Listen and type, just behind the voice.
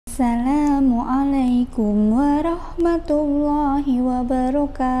Assalamualaikum warahmatullahi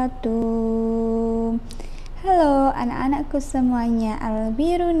wabarakatuh. Halo anak-anakku semuanya,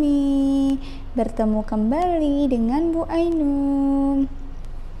 Albiruni. Bertemu kembali dengan Bu Ainun.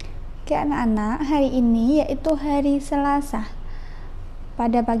 Oke anak-anak, hari ini yaitu hari Selasa.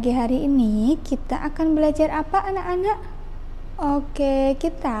 Pada pagi hari ini kita akan belajar apa anak-anak? Oke,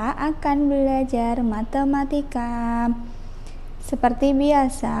 kita akan belajar matematika. Seperti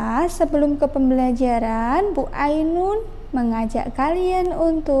biasa, sebelum ke pembelajaran, Bu Ainun mengajak kalian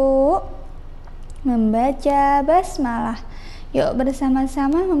untuk membaca basmalah. Yuk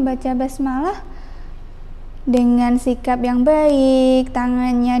bersama-sama membaca basmalah dengan sikap yang baik.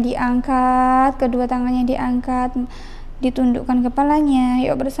 Tangannya diangkat, kedua tangannya diangkat, ditundukkan kepalanya.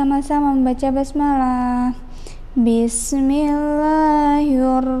 Yuk bersama-sama membaca basmalah.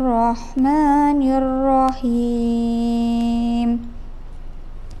 Bismillahirrahmanirrahim.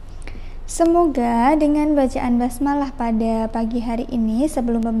 Semoga dengan bacaan basmalah pada pagi hari ini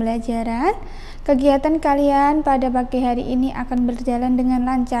sebelum pembelajaran, kegiatan kalian pada pagi hari ini akan berjalan dengan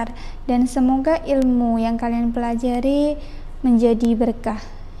lancar dan semoga ilmu yang kalian pelajari menjadi berkah.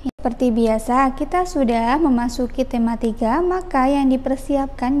 Seperti biasa, kita sudah memasuki tema 3, maka yang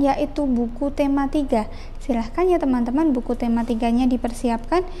dipersiapkan yaitu buku tema 3. Silahkan ya teman-teman, buku tema 3-nya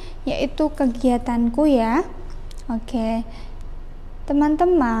dipersiapkan, yaitu kegiatanku ya. Oke,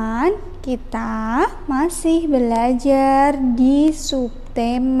 teman-teman, kita masih belajar di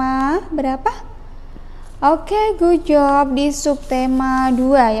subtema berapa? Oke, good job, di subtema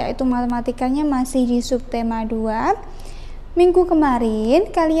 2, yaitu matematikanya masih di subtema 2. Minggu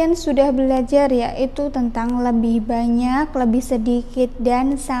kemarin kalian sudah belajar yaitu tentang lebih banyak, lebih sedikit,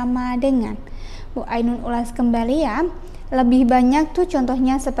 dan sama dengan. Bu Ainun ulas kembali ya. Lebih banyak tuh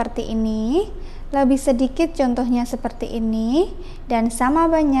contohnya seperti ini, lebih sedikit contohnya seperti ini, dan sama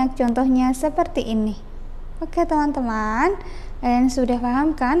banyak contohnya seperti ini. Oke teman-teman, kalian sudah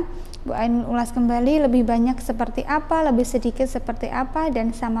paham kan? Bu Ainun ulas kembali lebih banyak seperti apa, lebih sedikit seperti apa,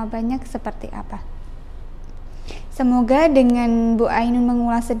 dan sama banyak seperti apa. Semoga dengan Bu Ainun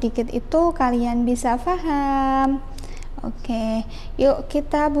mengulas sedikit itu kalian bisa paham. Oke, yuk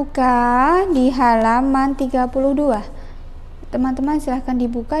kita buka di halaman 32. Teman-teman silahkan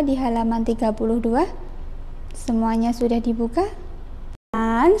dibuka di halaman 32. Semuanya sudah dibuka?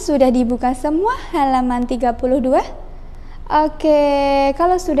 Dan sudah dibuka semua halaman 32? Oke,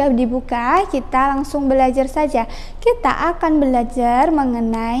 kalau sudah dibuka, kita langsung belajar saja. Kita akan belajar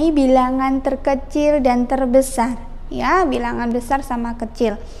mengenai bilangan terkecil dan terbesar. Ya, bilangan besar sama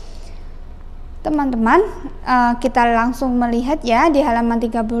kecil. Teman-teman, kita langsung melihat ya di halaman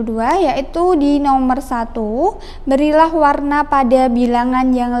 32, yaitu di nomor 1, berilah warna pada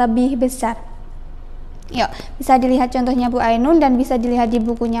bilangan yang lebih besar. Yuk, bisa dilihat contohnya Bu Ainun dan bisa dilihat di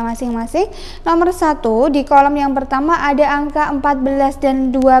bukunya masing-masing. Nomor 1, di kolom yang pertama ada angka 14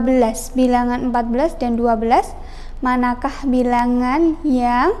 dan 12. Bilangan 14 dan 12. Manakah bilangan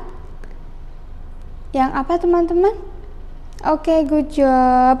yang apa teman-teman? Oke, good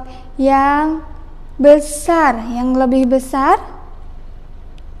job. Yang besar, yang lebih besar.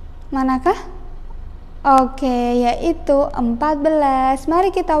 Manakah? Oke, yaitu 14. Mari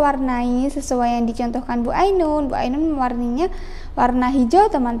kita warnai sesuai yang dicontohkan Bu Ainun. Bu Ainun mewarnainya warna hijau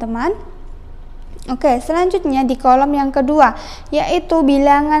teman-teman. Oke, selanjutnya di kolom yang kedua, yaitu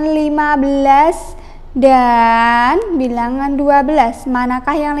bilangan 15 dan bilangan 12.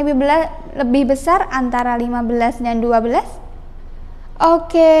 Manakah yang lebih besar antara 15 dan 12?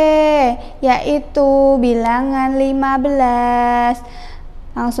 Oke, yaitu bilangan 15.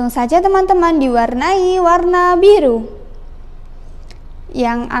 Langsung saja teman-teman diwarnai warna biru.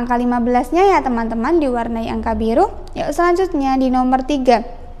 Yang angka 15-nya ya teman-teman diwarnai angka biru. Yuk selanjutnya di nomor 3,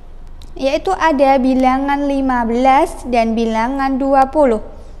 yaitu ada bilangan 15 dan bilangan 20.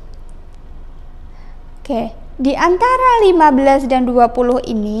 Oke, di antara 15 dan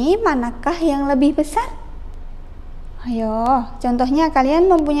 20 ini manakah yang lebih besar? Ayo, contohnya kalian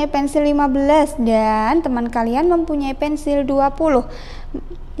mempunyai pensil 15 dan teman kalian mempunyai pensil 20.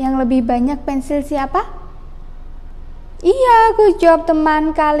 Yang lebih banyak pensil siapa? Iya, good job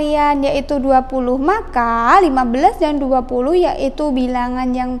teman kalian, yaitu 20. Maka 15 dan 20 yaitu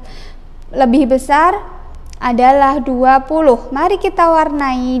bilangan yang lebih besar adalah 20. Mari kita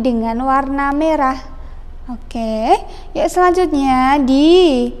warnai dengan warna merah. Oke, yuk selanjutnya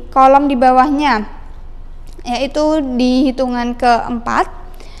di kolom di bawahnya, yaitu di hitungan keempat,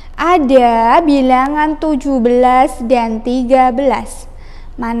 ada bilangan 17 dan 13.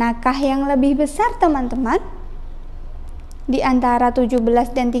 Manakah yang lebih besar teman-teman? Di antara 17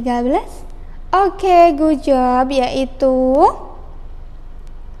 dan 13? Oke, good job, yaitu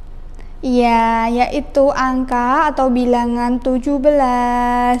Ya, yaitu angka atau bilangan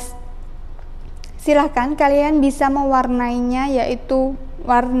 17. Silahkan kalian bisa mewarnainya, yaitu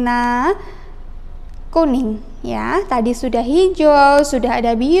warna kuning ya. Tadi sudah hijau, sudah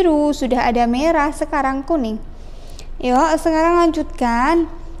ada biru, sudah ada merah, sekarang kuning. Yuk, sekarang lanjutkan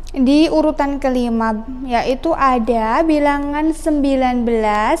di urutan kelima, yaitu ada bilangan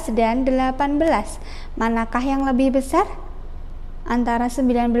 19 dan 18. Manakah yang lebih besar antara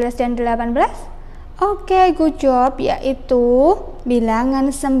 19 dan 18? Oke, good job, yaitu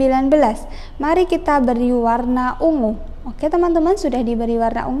bilangan 19. Mari kita beri warna ungu. Oke teman-teman, sudah diberi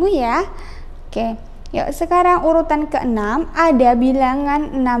warna ungu ya. Oke, yuk sekarang urutan ke-6 ada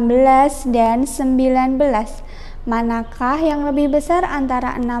bilangan 16 dan 19. Manakah yang lebih besar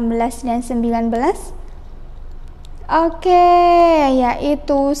antara 16 dan 19? Oke,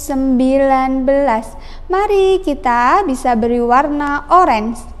 yaitu 19. Mari kita bisa beri warna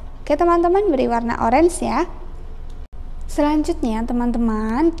orange. Oke teman-teman, beri warna orange ya. Selanjutnya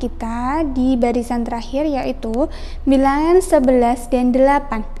teman-teman, kita di barisan terakhir yaitu bilangan 11 dan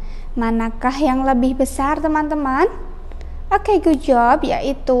 8. Manakah yang lebih besar teman-teman? Oke, good job,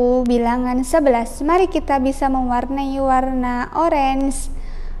 yaitu bilangan 11. Mari kita bisa mewarnai warna orange.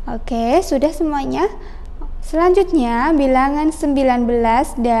 Oke, sudah semuanya. Selanjutnya bilangan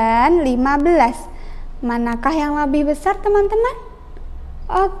 19 dan 15. Manakah yang lebih besar teman-teman?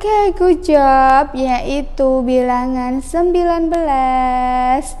 Oke, good job, yaitu bilangan 19.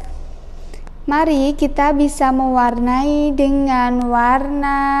 Mari kita bisa mewarnai dengan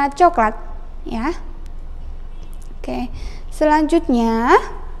warna coklat ya. Oke, selanjutnya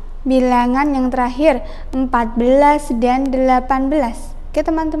bilangan yang terakhir 14 dan 18. Oke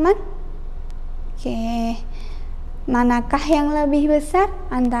teman-teman. Oke, manakah yang lebih besar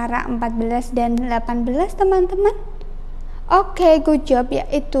antara 14 dan 18 teman-teman? Oke, good job,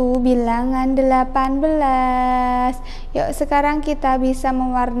 yaitu bilangan 18. Yuk sekarang kita bisa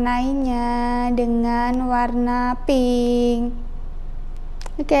mewarnainya dengan warna pink.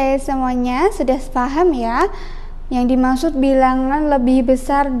 Oke, semuanya sudah paham ya? Yang dimaksud bilangan lebih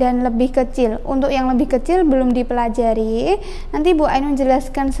besar dan lebih kecil. Untuk yang lebih kecil belum dipelajari. Nanti Bu Ainun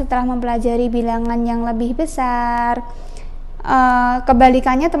jelaskan setelah mempelajari bilangan yang lebih besar.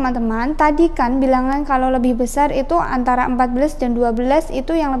 Kebalikannya teman-teman, tadi kan bilangan kalau lebih besar itu antara 14 dan 12,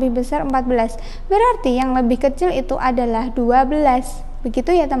 itu yang lebih besar 14. Berarti yang lebih kecil itu adalah 12.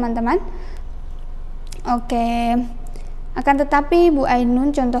 Begitu ya teman-teman. Oke. Akan tetapi Bu Ainun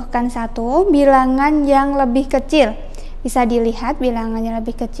contohkan satu bilangan yang lebih kecil. Bisa dilihat bilangan yang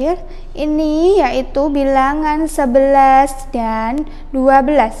lebih kecil. Ini yaitu bilangan 11 dan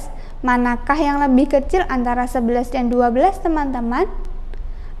 12. Manakah yang lebih kecil antara 11 dan 12 teman-teman?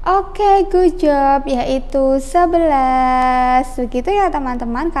 Oke, good job, yaitu 11. Begitu ya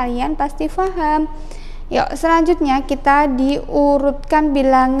teman-teman, kalian pasti paham. Yuk selanjutnya kita diurutkan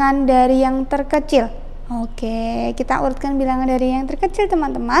bilangan dari yang terkecil. Oke, kita urutkan bilangan dari yang terkecil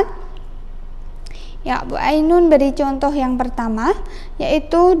teman-teman. Ya, Bu Ainun beri contoh yang pertama,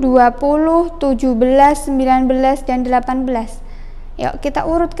 yaitu 20, 17, 19, dan 18. Yuk kita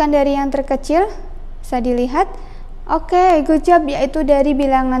urutkan dari yang terkecil. Bisa dilihat. Oke, good job, yaitu dari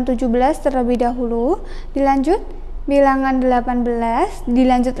bilangan 17 terlebih dahulu. Dilanjut bilangan 18,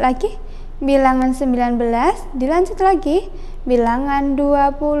 dilanjut lagi bilangan 19, dilanjut lagi bilangan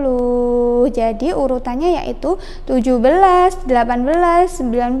 20. Jadi urutannya yaitu 17, 18,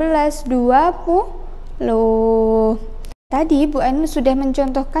 19, 20. Tadi Bu Ainun sudah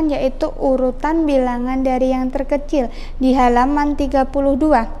mencontohkan yaitu urutan bilangan dari yang terkecil di halaman 32.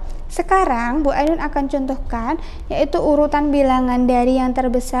 Sekarang Bu Ainun akan contohkan yaitu urutan bilangan dari yang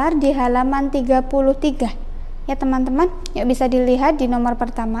terbesar di halaman 33. Ya teman-teman, ya bisa dilihat di nomor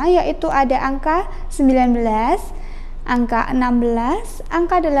pertama yaitu ada angka 19, angka 16,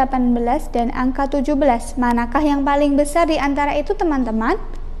 angka 18, dan angka 17. Manakah yang paling besar di antara itu teman-teman?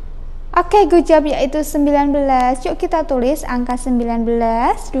 Oke, good job, yaitu 19. Yuk kita tulis angka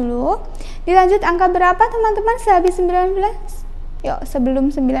 19 dulu. Dilanjut angka berapa teman-teman sehabis 19? Yuk,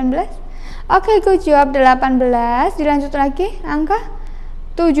 sebelum 19. Oke, good job, 18. Dilanjut lagi angka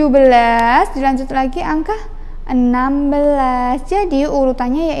 17. Dilanjut lagi angka 16. Jadi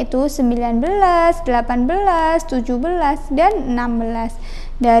urutannya yaitu 19, 18, 17, dan 16.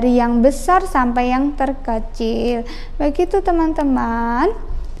 Dari yang besar sampai yang terkecil. Begitu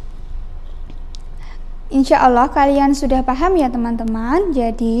teman-teman. Insya Allah kalian sudah paham ya teman-teman.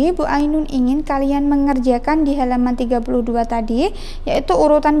 Jadi Bu Ainun ingin kalian mengerjakan di halaman 32 tadi, yaitu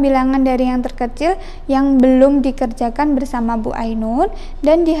urutan bilangan dari yang terkecil yang belum dikerjakan bersama Bu Ainun,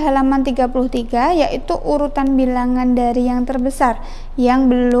 dan di halaman 33 yaitu urutan bilangan dari yang terbesar yang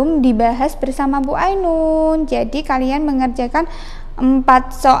belum dibahas bersama Bu Ainun. Jadi kalian mengerjakan 4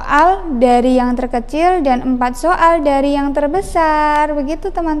 soal dari yang terkecil dan 4 soal dari yang terbesar.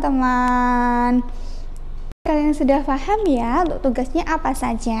 Begitu teman-teman. Kalian sudah paham ya untuk tugasnya apa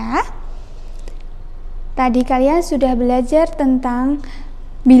saja? Tadi kalian sudah belajar tentang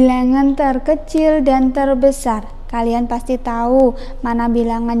bilangan terkecil dan terbesar. Kalian pasti tahu mana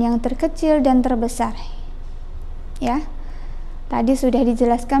bilangan yang terkecil dan terbesar. Ya. Tadi sudah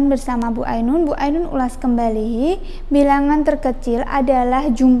dijelaskan bersama Bu Ainun. Bu Ainun ulas kembali. Bilangan terkecil adalah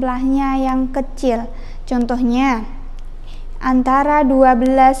jumlahnya yang kecil. Contohnya antara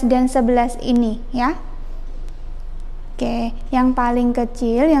 12 dan 11 ini ya. Oke, yang paling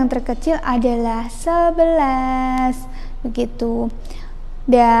kecil, yang terkecil adalah 11. Begitu.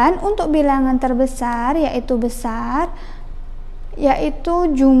 Dan untuk bilangan terbesar yaitu besar,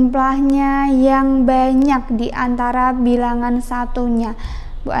 yaitu jumlahnya yang banyak di antara bilangan satunya.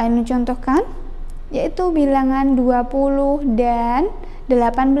 Bu Ainun contohkan, yaitu bilangan 20 dan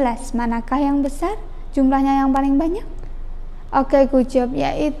 18. Manakah yang besar? Jumlahnya yang paling banyak? Oke, good job,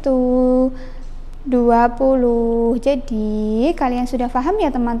 yaitu 20. Jadi kalian sudah paham ya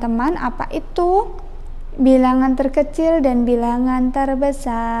teman-teman apa itu bilangan terkecil dan bilangan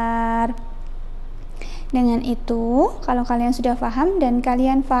terbesar. Dengan itu, kalau kalian sudah paham dan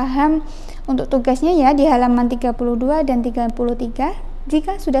kalian paham untuk tugasnya ya di halaman 32 dan 33,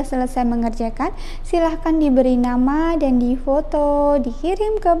 jika sudah selesai mengerjakan, silahkan diberi nama dan difoto,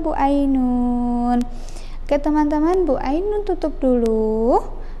 dikirim ke Bu Ainun. Oke teman-teman, Bu Ainun tutup dulu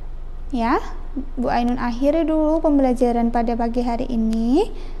ya. Bu Ainun akhiri dulu pembelajaran pada pagi hari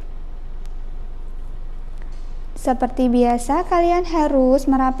ini. Seperti biasa, kalian harus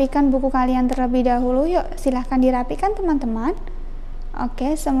merapikan buku kalian terlebih dahulu. Yuk, silahkan dirapikan teman-teman.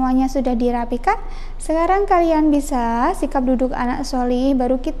 Oke, semuanya sudah dirapikan. Sekarang kalian bisa sikap duduk anak solih,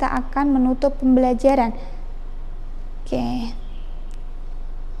 baru kita akan menutup pembelajaran. Oke,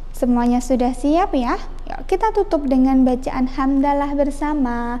 semuanya sudah siap ya? Yuk, kita tutup dengan bacaan hamdalah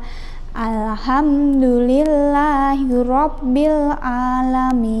bersama. Alhamdulillahirabbil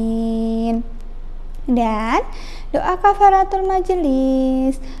alamin. Dan doa kafaratul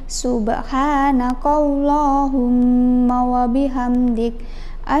majelis, subhanakallahumma wa bihamdik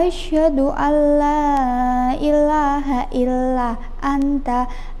asyhadu alla ilaha illa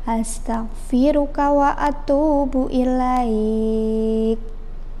anta astaghfiruka wa atubu ilaik.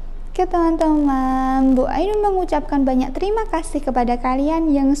 Oke teman-teman, Bu Ainun mengucapkan banyak terima kasih kepada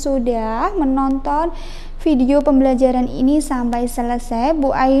kalian yang sudah menonton video pembelajaran ini sampai selesai.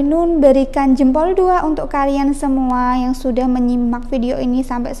 Bu Ainun berikan jempol 2 untuk kalian semua yang sudah menyimak video ini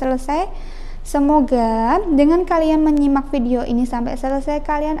sampai selesai. Semoga dengan kalian menyimak video ini sampai selesai,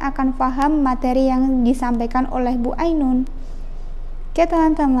 kalian akan paham materi yang disampaikan oleh Bu Ainun. Oke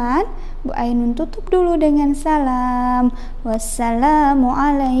teman-teman, Bu Ainun tutup dulu dengan salam.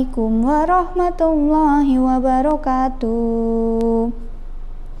 Wassalamualaikum warahmatullahi wabarakatuh.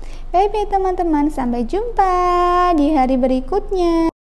 Bye-bye teman-teman, sampai jumpa di hari berikutnya.